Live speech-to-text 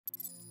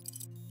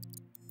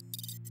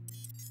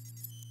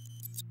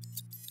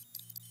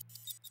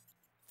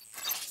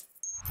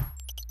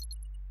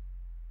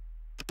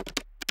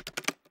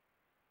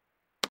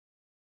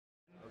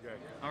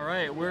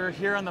right, we're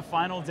here on the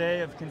final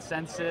day of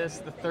Consensus,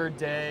 the third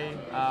day.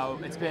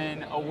 It's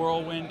been a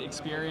whirlwind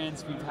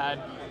experience. We've had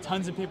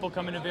tons of people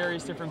come into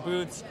various different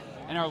booths,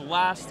 and our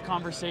last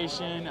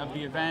conversation of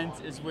the event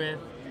is with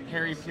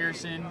Harry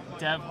Pierson,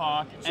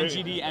 DevHawk,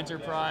 NGD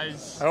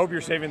Enterprise. I hope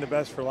you're saving the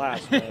best for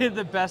last. Man.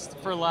 The best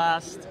for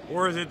last.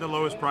 Or is it the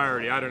lowest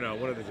priority? I don't know.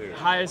 One of the two.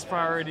 Highest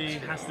priority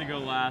has to go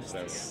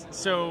last.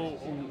 So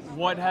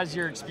what has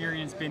your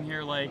experience been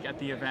here like at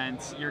the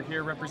event? You're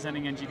here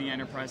representing NGD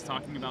Enterprise,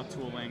 talking about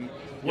tooling.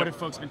 What have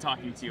folks been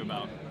talking to you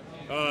about?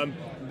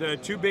 The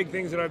two big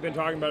things that I've been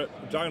talking about,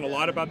 I'm talking a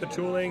lot about the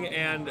tooling,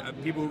 and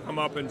people who come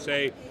up and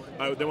say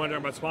they want to talk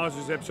about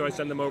sponsorship, so I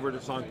send them over to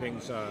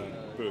Songping's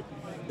booth.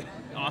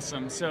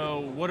 Awesome.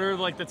 So what are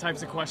like the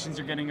types of questions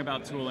you're getting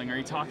about tooling? Are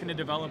you talking to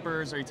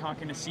developers? Are you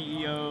talking to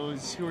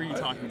CEOs? Who are you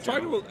talking to?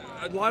 I'm talking to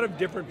a lot of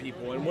different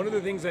people, and one of the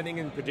things I think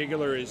in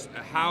particular is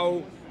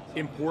how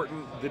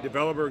important the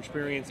developer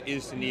experience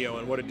is to Neo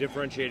and what a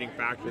differentiating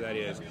factor that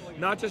is.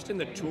 Not just in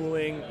the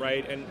tooling,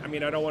 right? And I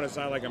mean, I don't want to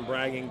sound like I'm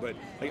bragging, but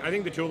like, I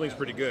think the tooling's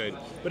pretty good.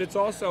 But it's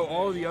also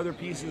all of the other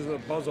pieces of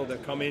the puzzle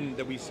that come in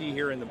that we see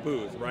here in the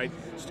booth, right?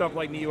 Stuff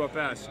like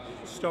NeoFS,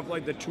 stuff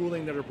like the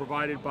tooling that are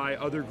provided by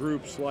other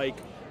groups like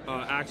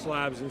Axe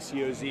Labs and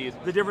COZ,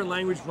 the different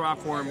language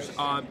platforms,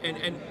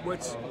 and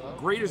what's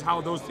great is how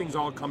those things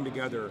all come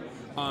together.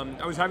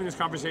 I was having this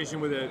conversation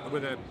with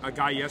a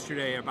guy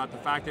yesterday about the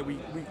fact that we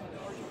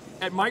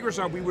at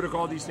Microsoft, we would have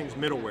called these things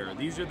middleware.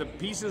 These are the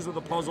pieces of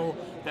the puzzle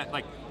that,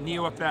 like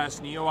NeoFS,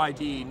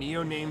 NeoID,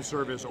 Neo Name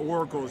Service,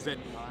 Oracles, that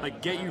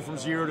like get you from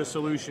zero to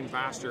solution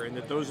faster, and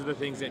that those are the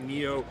things that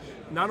Neo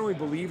not only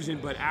believes in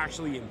but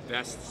actually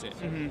invests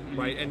in,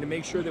 right? And to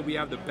make sure that we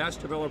have the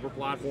best developer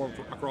platform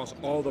across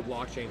all the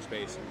blockchain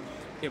space.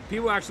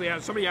 People actually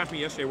asked, somebody asked me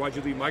yesterday, why'd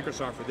you leave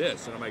Microsoft for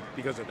this? And I'm like,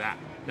 because of that.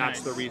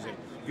 That's the reason.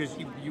 Because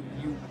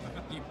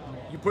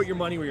you put your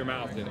money where your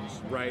mouth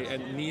is, right?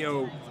 And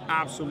Neo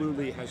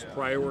absolutely has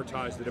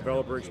prioritized the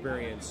developer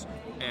experience,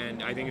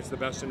 and I think it's the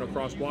best in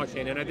across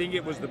blockchain, and I think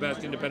it was the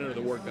best independent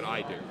of the work that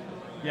I do.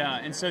 Yeah,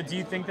 and so do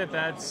you think that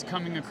that's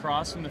coming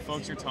across from the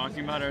folks you're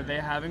talking about? Are they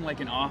having like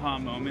an aha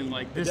moment,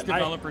 like this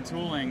developer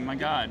tooling, my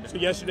God? So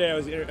yesterday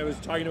I was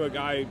talking to a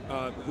guy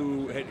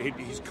who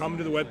he's come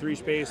to the Web3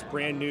 space,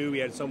 brand new. He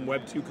had some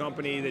Web2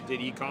 company that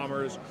did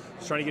e-commerce,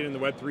 was trying to get in the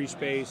Web3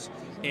 space,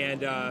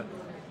 and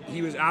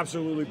he was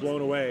absolutely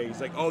blown away. He's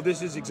like, oh,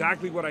 this is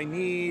exactly what I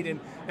need. And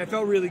it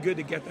felt really good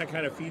to get that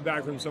kind of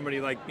feedback from somebody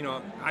like, you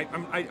know,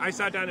 I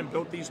sat down and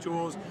built these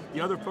tools.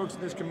 The other folks in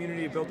this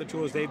community have built the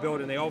tools they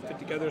built, and they all fit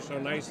together so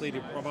nicely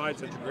to provide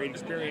such a great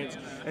experience.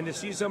 And to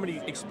see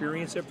somebody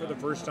experience it for the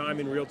first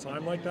time in real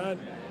time like that,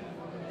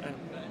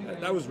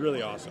 that was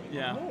really awesome.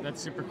 Yeah,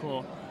 that's super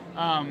cool.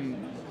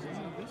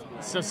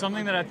 So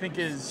something that I think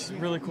is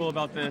really cool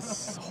about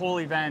this whole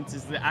event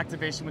is the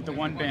activation with the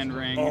one band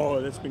ring.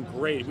 Oh, that's been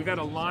great. We've had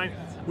a line.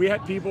 We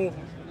had people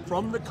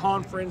from the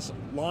conference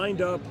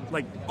lined up,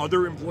 like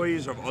other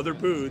employees of other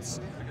booths,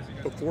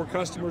 before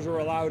customers were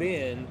allowed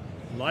in,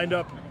 lined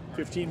up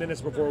 15 minutes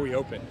before we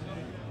opened.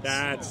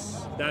 That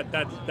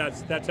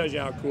tells you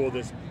how cool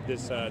this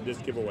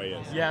giveaway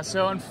is. Yeah,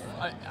 so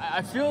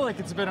I feel like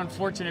it's a bit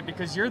unfortunate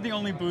because you're the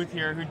only booth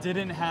here who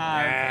didn't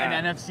have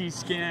an NFC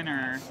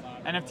scanner.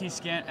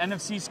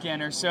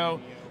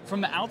 So from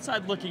the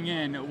outside looking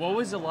in, what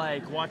was it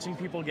like watching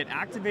people get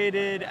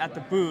activated at the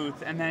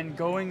booth and then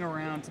going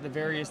around to the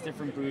various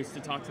different booths to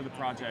talk to the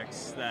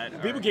projects that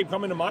people keep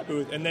coming to my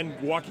booth and then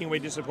walking away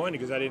disappointed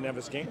because I didn't have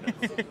a scanner.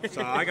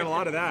 So I got a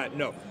lot of that.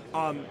 No,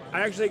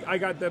 I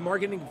got the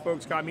marketing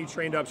folks got me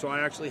trained up, so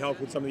I actually helped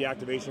with some of the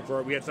activation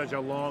for it. We had such a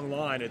long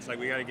line; it's like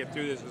we got to get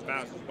through this as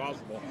fast as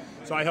possible.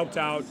 So I helped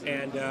out,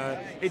 and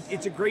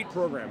it's a great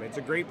program. It's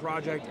a great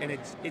project, and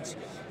it's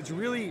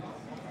really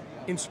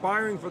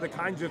inspiring for the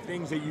kinds of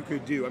things that you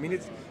could do. I mean,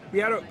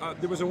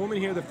 there was a woman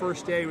here the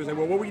first day who was like,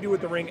 well, what will you do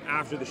with the ring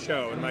after the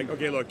show? And I'm like,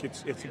 okay, look,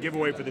 it's a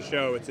giveaway for the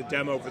show. It's a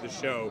demo for the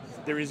show.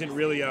 There isn't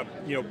really a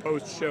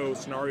post-show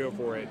scenario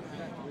for it.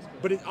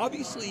 But it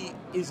obviously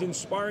is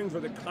inspiring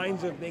for the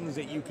kinds of things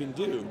that you can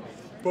do,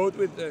 both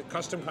with the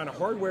custom kind of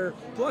hardware,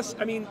 plus,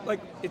 I mean, like,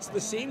 it's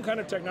the same kind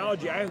of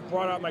technology. I have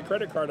brought out my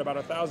credit card about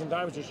 1,000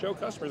 times to show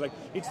customers, like,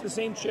 it's the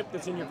same chip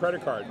that's in your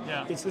credit card.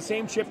 Yeah. It's the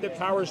same chip that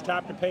powers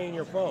tap to pay in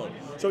your phone.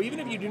 So even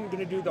if you didn't going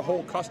to do the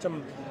whole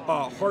custom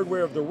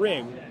hardware of the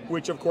ring,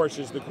 which of course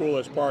is the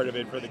coolest part of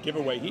it for the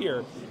giveaway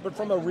here, but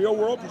from a real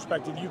world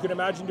perspective, you can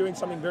imagine doing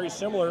something very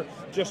similar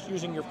just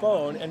using your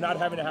phone and not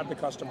having to have the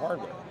custom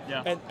hardware.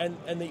 Yeah.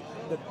 And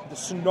the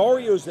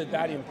scenarios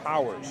that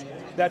empowers.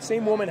 That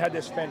same woman had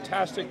this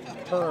fantastic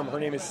term. Her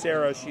name is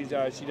Sarah. She's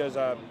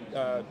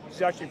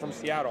actually from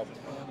Seattle.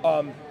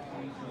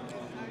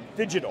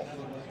 Digital,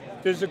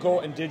 physical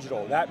and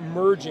digital. That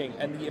merging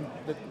and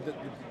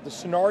the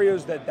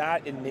scenarios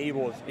that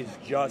enables is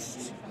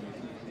just.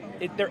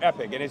 They're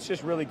epic, and it's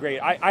just really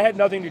great. I had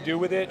nothing to do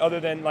with it other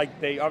than,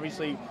 like, they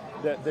obviously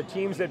the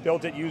teams that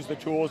built it use the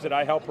tools that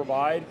I help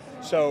provide.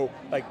 So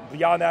like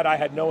beyond that, I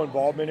had no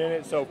involvement in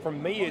it. So for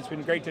me, it's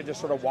been great to just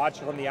sort of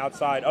watch it from the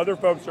outside. Other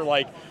folks are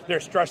like, they're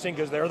stressing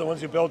because they're the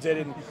ones who built it,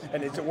 and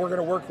we're going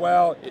to work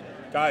well.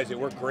 Guys, it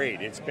worked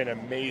great. It's been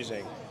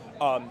amazing.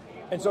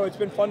 And so it's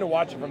been fun to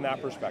watch it from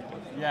that perspective.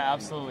 Yeah,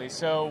 absolutely.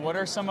 So what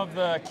are some of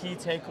the key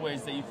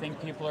takeaways that you think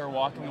people are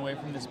walking away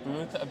from this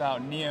booth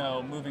about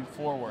Neo moving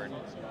forward?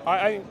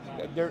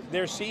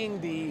 They're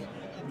seeing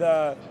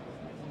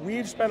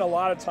we've spent a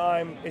lot of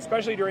time,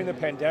 especially during the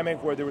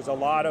pandemic, where there was a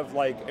lot of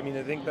I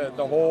think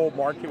the whole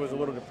market was a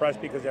little depressed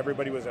because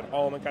everybody was at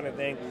home and kind of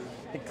thing.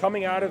 And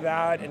coming out of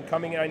that and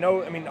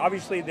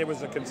obviously there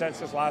was a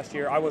consensus last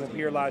year. I wasn't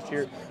here last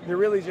year. They're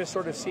really just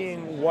sort of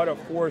seeing what a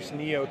force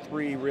Neo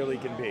 3 really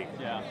can be.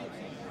 Yeah.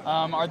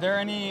 Are there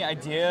any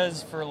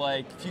ideas for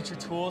future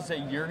tools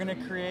that you're going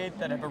to create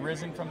that have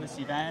arisen from this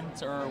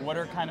event, or what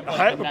are kind of the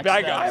next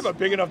steps? I have a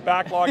big enough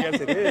backlog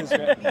as it is.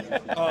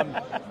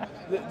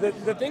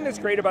 The thing that's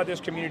great about this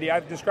community,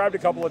 I've described a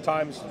couple of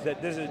times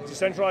that this is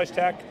decentralized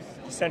tech,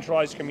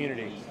 decentralized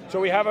community. So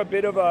we have a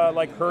bit of a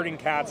herding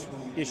cats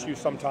issue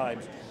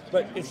sometimes.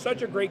 But it's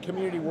such a great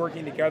community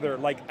working together.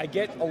 I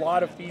get a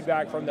lot of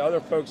feedback from the other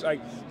folks. Like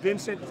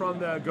Vincent from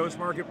the Ghost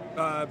Market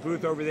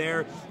booth over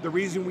there, the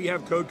reason we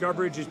have code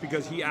coverage is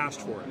because he asked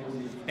for it.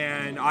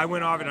 And I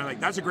went off and I'm like,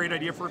 that's a great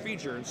idea for a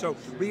feature. And so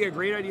we get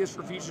great ideas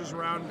for features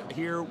around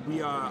here.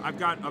 I've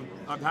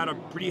had a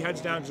pretty heads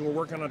down because we're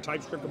working on a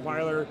TypeScript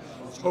compiler.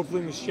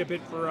 Hopefully we ship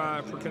it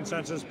for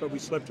consensus, but we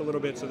slipped a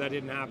little bit, so that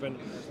didn't happen.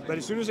 But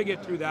as soon as I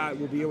get through that,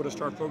 we'll be able to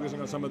start focusing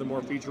on some of the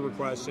more feature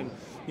requests. And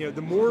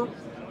the more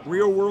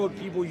real-world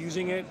people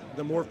using it,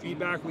 the more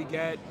feedback we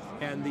get,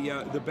 and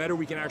the better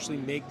we can actually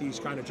make these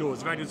kind of tools.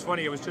 In fact, it's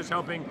funny, I was just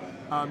helping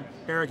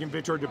Eric and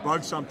Victor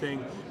debug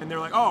something, and they're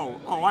like, oh,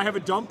 I have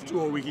a dump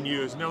tool we can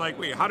use. And they're like,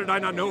 wait, how did I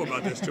not know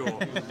about this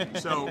tool?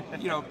 So,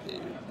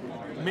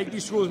 make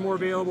these tools more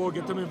available,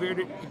 get them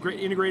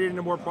integrated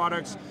into more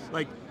products.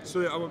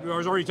 So I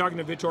was already talking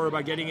to Victor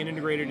about getting it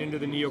integrated into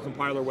the Neo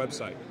compiler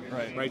website.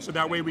 Right. So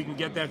that way we can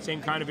get that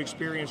same kind of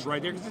experience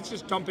right there, because it's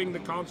just dumping the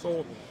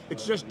console.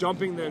 It's just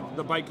dumping the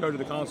bytecode to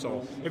the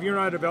console. If you're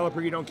not a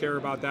developer, you don't care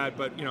about that,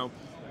 but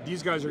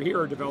these guys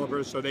are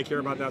developers, so they care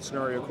about that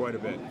scenario quite a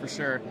bit. For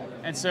sure.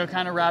 And so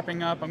kind of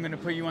wrapping up, I'm going to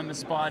put you on the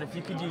spot. If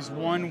you could use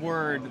one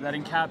word that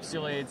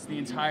encapsulates the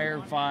entire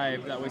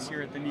vibe that was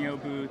here at the Neo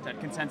booth at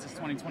Consensus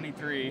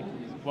 2023,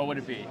 what would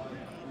it be?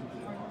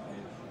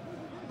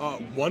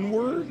 One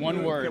word?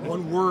 One word. Yeah,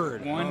 one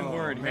word. One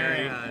word,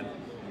 Harry.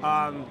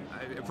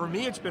 For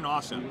me, it's been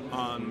awesome.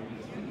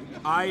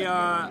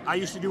 I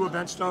used to do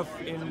event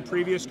stuff in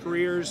previous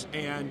careers,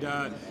 and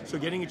so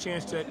getting a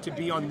chance to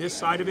be on this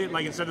side of it,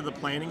 instead of the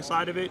planning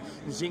side of it,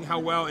 and seeing how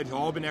well it's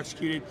all been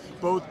executed,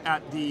 both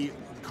at the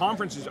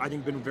conferences, I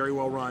think, been very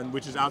well run,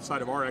 which is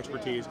outside of our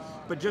expertise,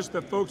 but just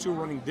the folks who are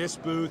running this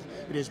booth,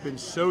 it has been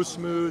so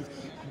smooth.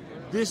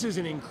 This is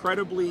an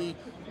incredibly,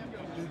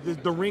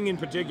 the Ring in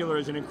particular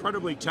is an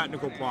incredibly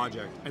technical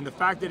project, and the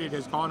fact that it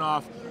has gone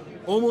off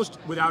almost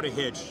without a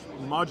hitch,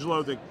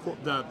 modulo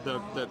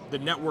the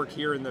network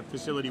here in the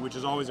facility, which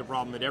is always a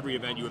problem at every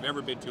event you have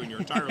ever been to in your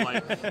entire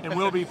life, and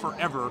will be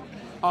forever.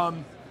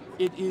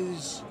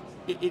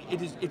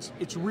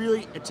 It's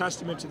really a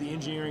testament to the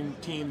engineering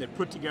team that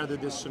put together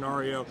this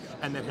scenario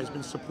and that has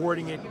been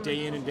supporting it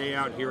day in and day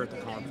out here at the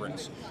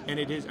conference. And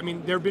it is,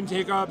 there have been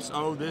hiccups.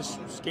 Oh, this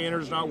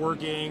scanner's not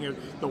working, or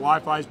the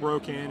Wi-Fi's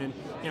broken,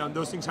 and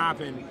those things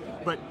happen.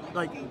 But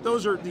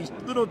those are these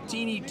little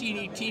teeny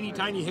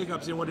tiny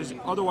hiccups in what has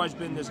otherwise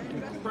been this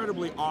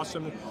incredibly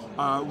awesome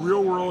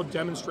real-world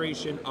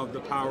demonstration of the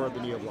power of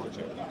the Neo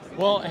blockchain.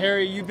 Well,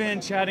 Harry, you've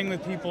been chatting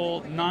with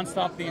people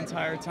nonstop the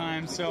entire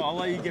time, so I'll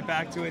let you get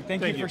back to it.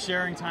 Thank you for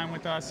sharing time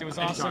with us. It was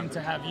awesome to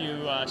have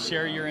you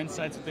share your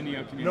insights with the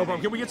Neo community. No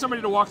problem. Can we get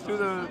somebody to walk through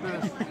the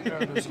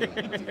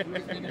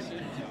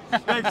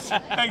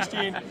Thanks,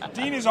 Dean.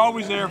 Dean is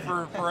always there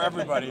for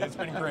everybody. It's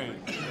been great.